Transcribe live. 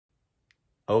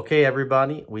Okay,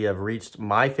 everybody, we have reached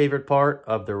my favorite part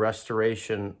of the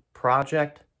restoration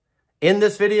project. In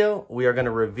this video, we are going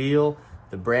to reveal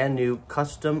the brand new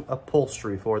custom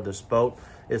upholstery for this boat.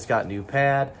 It's got new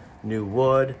pad, new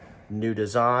wood, new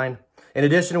design. In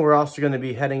addition, we're also going to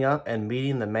be heading up and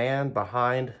meeting the man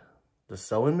behind the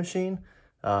sewing machine,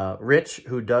 Rich,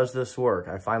 who does this work.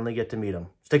 I finally get to meet him.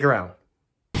 Stick around.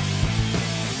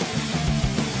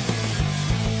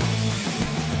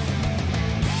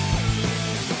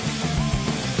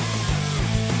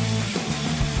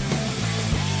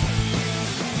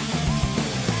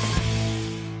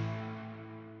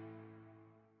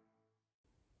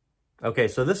 Okay,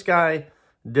 so this guy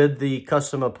did the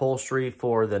custom upholstery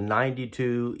for the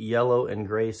 92 yellow and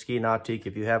gray ski Nautique.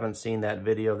 If you haven't seen that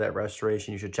video of that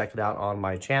restoration, you should check it out on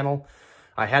my channel.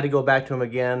 I had to go back to him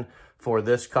again for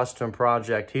this custom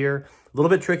project here. A little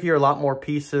bit trickier, a lot more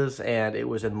pieces, and it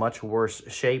was in much worse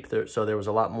shape, so there was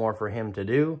a lot more for him to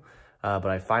do. But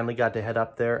I finally got to head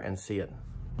up there and see it.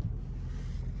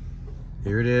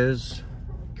 Here it is,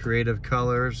 creative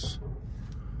colors.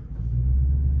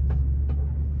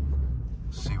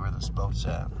 See where this boat's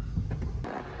at.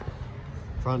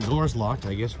 Front door's locked.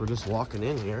 I guess we're just walking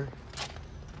in here.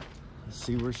 Let's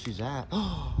see where she's at.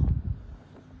 Oh! How's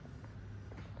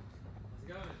it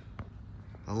going?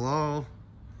 Hello.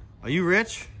 Are you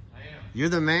Rich? I am. You're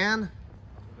the man?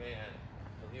 The man.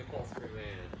 The upholstery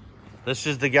man. This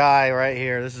is the guy right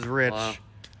here. This is Rich. Hello.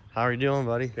 How are you doing,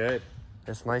 buddy? Good.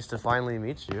 It's nice to finally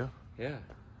meet you. Yeah.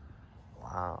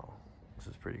 Wow. This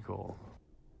is pretty cool.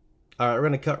 All right, we're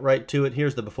going to cut right to it.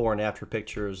 Here's the before and after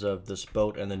pictures of this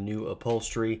boat and the new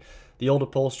upholstery. The old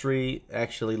upholstery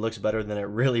actually looks better than it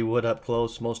really would up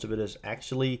close. Most of it is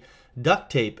actually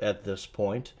duct tape at this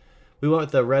point. We went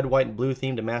with the red, white, and blue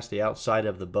theme to match the outside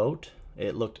of the boat.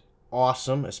 It looked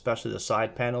awesome, especially the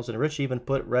side panels. And Rich even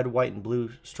put red, white, and blue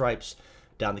stripes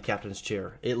down the captain's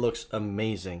chair. It looks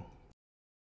amazing.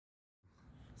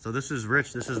 So this is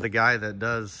Rich. This is the guy that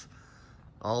does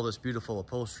all this beautiful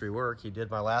upholstery work. He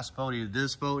did my last boat. He did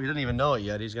this boat. He didn't even know it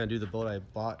yet. He's going to do the boat I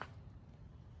bought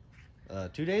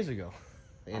 2 days ago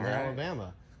in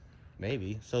Alabama.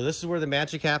 Maybe. So this is where the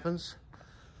magic happens.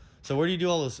 So where do you do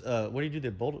all this? Where do you do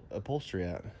the boat upholstery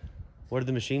at? What are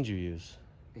the machines you use?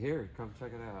 Here, come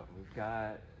check it out. We've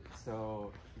got,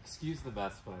 so excuse the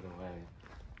mess, by the way.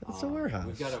 It's a warehouse.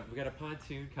 We got a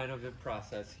pontoon kind of in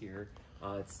process here.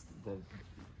 It's the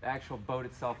actual boat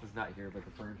itself is not here, but the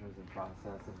furniture is in process.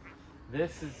 And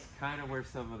this is kind of where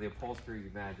some of the upholstery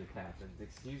magic happens.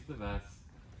 Excuse the mess.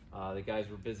 The guys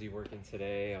were busy working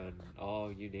today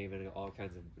on you name it, all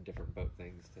kinds of different boat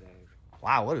things today.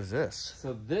 Wow, what is this?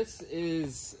 So this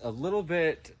is a little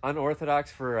bit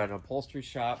unorthodox for an upholstery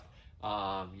shop.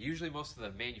 Usually most of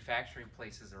the manufacturing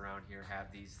places around here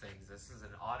have these things. This is an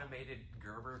automated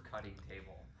Gerber cutting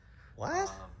table.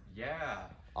 What? Yeah.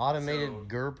 Automated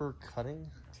Gerber cutting?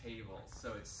 Table.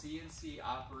 So it's CNC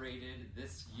operated.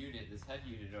 This unit, this head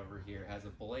unit over here, has a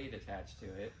blade attached to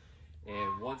it.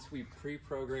 And once we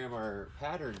pre-program our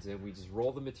patterns in, we just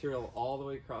roll the material all the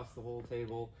way across the whole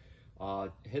table,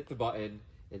 hit the button,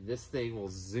 and this thing will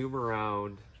zoom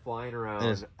around, flying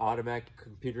around, automatic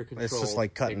computer control. It's just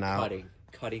like cutting out.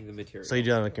 Cutting the material. So you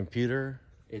do it on a computer?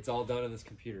 It's all done on this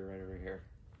computer right over here.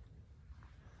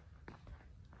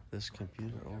 This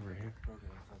computer over here?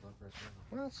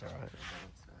 Well, that's all right.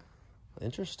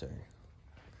 Interesting.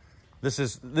 This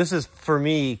is for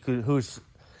me,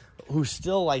 who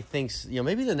still like thinks, you know,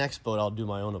 maybe the next boat I'll do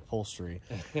my own upholstery.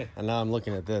 And now I'm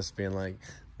looking at this being like,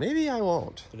 maybe I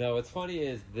won't. No, what's funny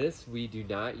is this we do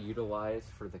not utilize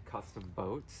for the custom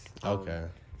boats. Okay.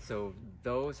 So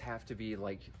those have to be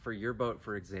like for your boat,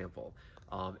 for example.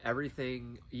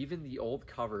 Everything, even the old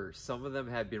covers, some of them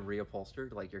had been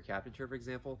reupholstered, like your captain chair, for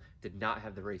example, did not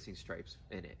have the racing stripes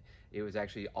in it. It was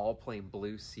actually all plain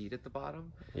blue seat at the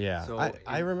bottom. Yeah, so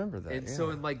I remember that. And so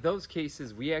in like those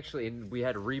cases, we had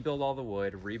to rebuild all the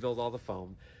wood, rebuild all the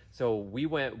foam. So we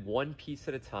went one piece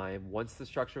at a time. Once the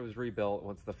structure was rebuilt,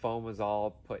 once the foam was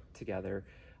all put together,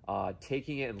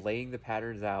 taking it and laying the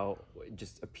patterns out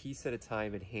just a piece at a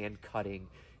time and hand cutting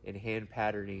and hand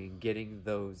patterning and getting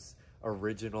those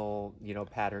original, you know,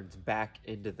 patterns back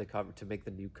into the cover to make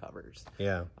the new covers.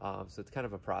 Yeah. So it's kind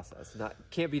of a process.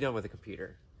 Can't be done with a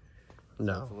computer. So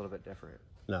no. It's a little bit different.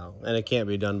 No, and it can't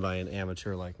be done by an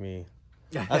amateur like me.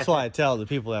 That's why I tell the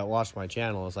people that watch my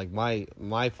channel, it's like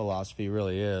my philosophy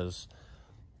really is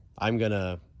I'm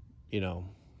gonna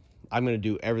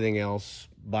do everything else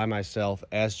by myself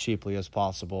as cheaply as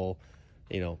possible,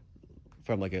 you know,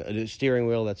 from like a steering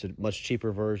wheel that's a much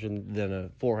cheaper version than a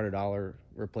 $400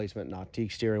 replacement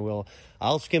Nautique steering wheel.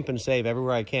 I'll skimp and save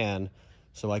everywhere I can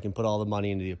so I can put all the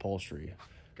money into the upholstery.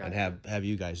 and have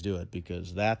you guys do it,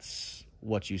 because that's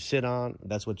what you sit on.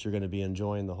 That's what you're going to be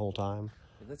enjoying the whole time.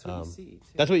 And that's what you see. Too.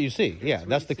 That's what you see. Yeah,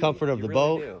 that's the comfort of the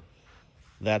boat. Do.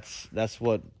 That's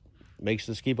what makes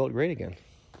the ski boat great again.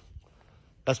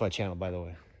 That's my channel, by the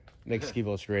way. Make ski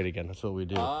boats great again. That's what we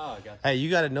do. Oh, gotcha. Hey, you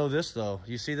got to know this though.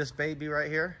 You see this baby right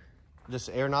here? This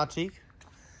Air Nautique?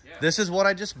 Yeah. This is what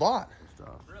I just bought.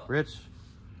 Really? Rich,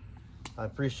 I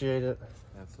appreciate it.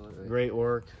 Absolutely. Great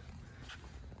work.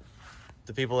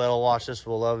 The people that'll watch this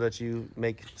will love that you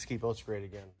make ski boats great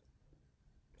again.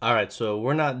 All right, so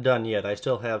we're not done yet. I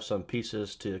still have some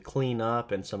pieces to clean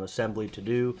up and some assembly to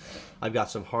do. I've got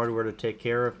some hardware to take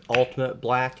care of. Ultimate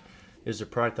Black is a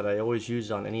product that I always use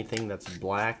on anything that's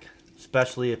black,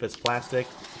 especially if it's plastic.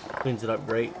 Cleans it up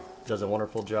great, does a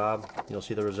wonderful job. You'll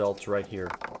see the results right here.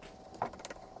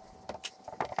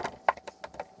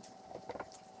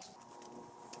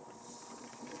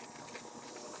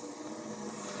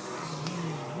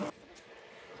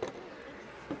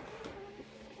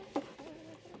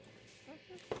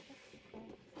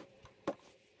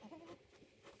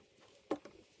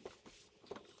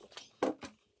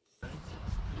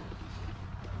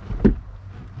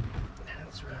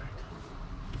 That's right.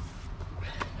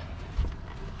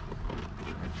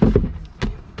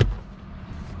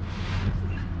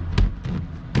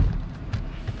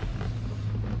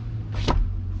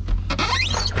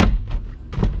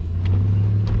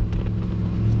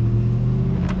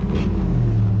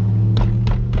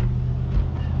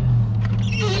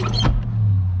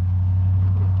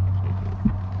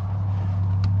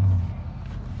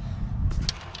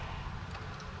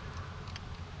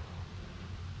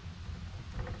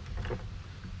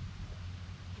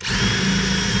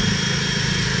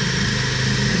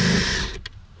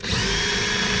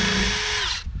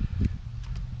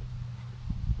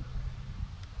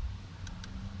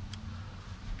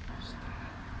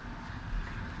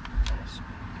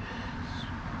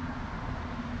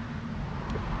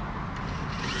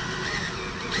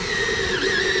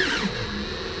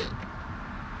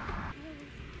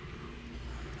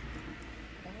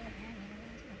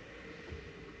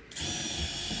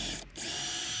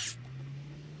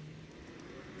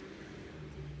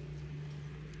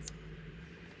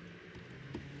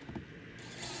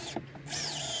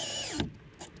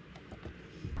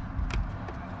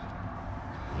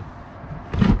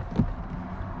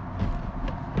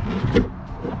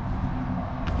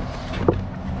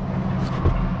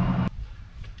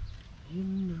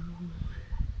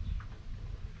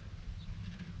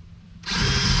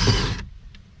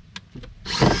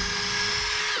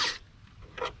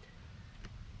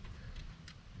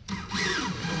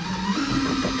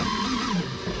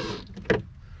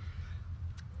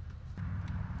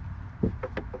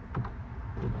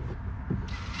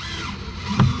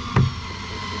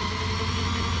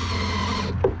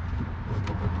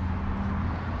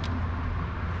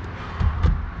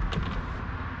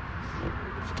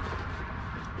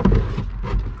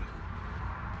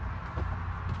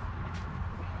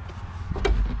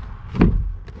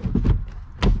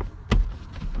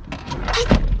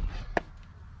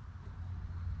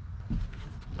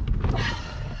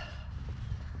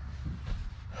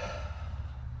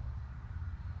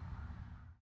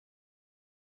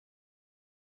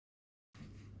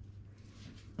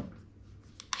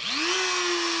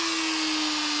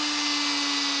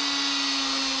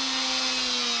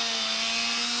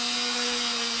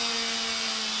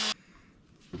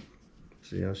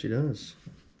 See how she does.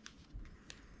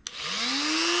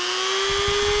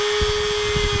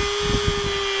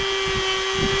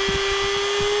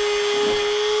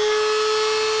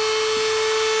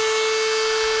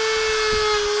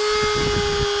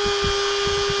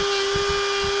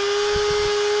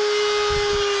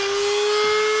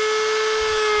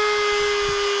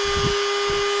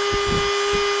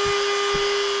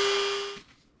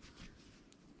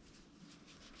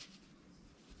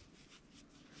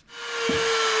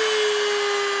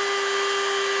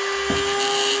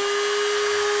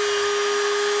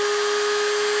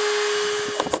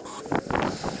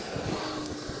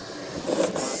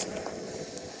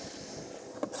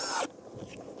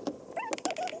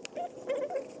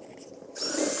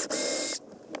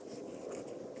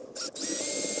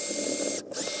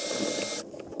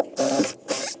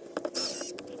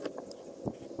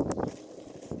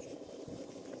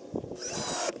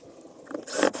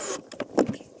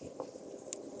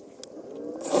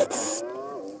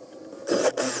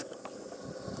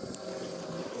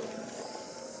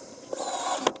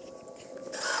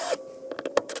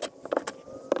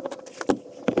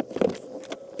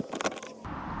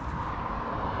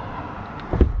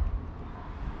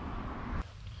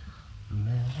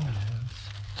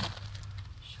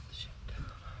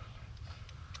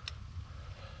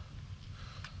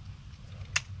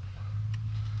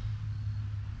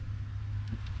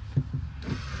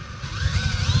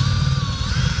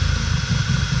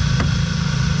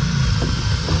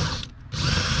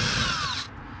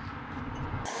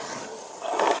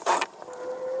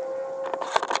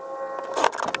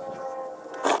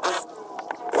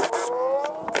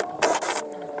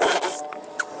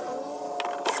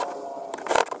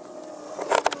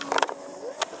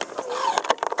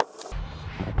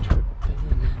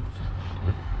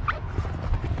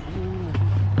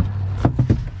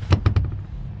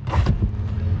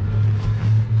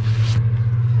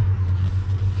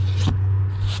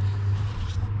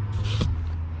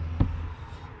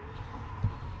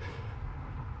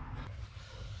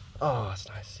 Oh, it's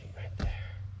nice seat right there.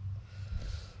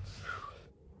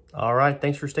 All right,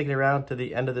 thanks for sticking around to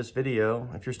the end of this video.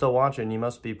 If you're still watching, you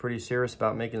must be pretty serious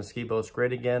about making ski boats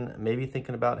great again, maybe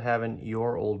thinking about having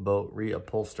your old boat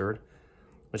reupholstered,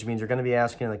 which means you're going to be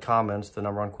asking in the comments the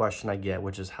 #1 question I get,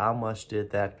 which is how much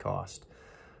did that cost?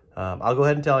 I'll go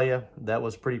ahead and tell you, that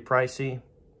was pretty pricey.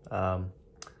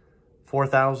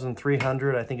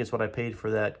 $4,300, I think is what I paid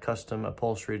for that custom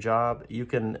upholstery job. You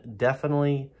can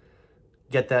definitely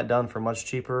get that done for much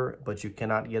cheaper, but you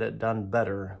cannot get it done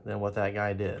better than what that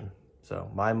guy did. So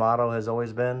my motto has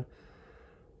always been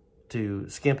to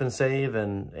skimp and save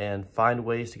and find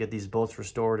ways to get these boats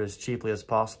restored as cheaply as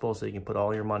possible so you can put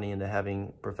all your money into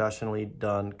having professionally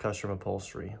done custom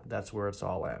upholstery. That's where it's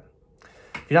all at.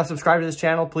 If you're not subscribed to this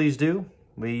channel, please do.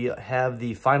 We have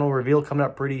the final reveal coming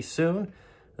up pretty soon.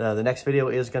 The next video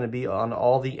is going to be on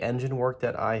all the engine work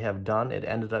that I have done. It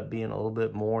ended up being a little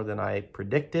bit more than I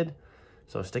predicted.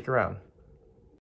 So stick around.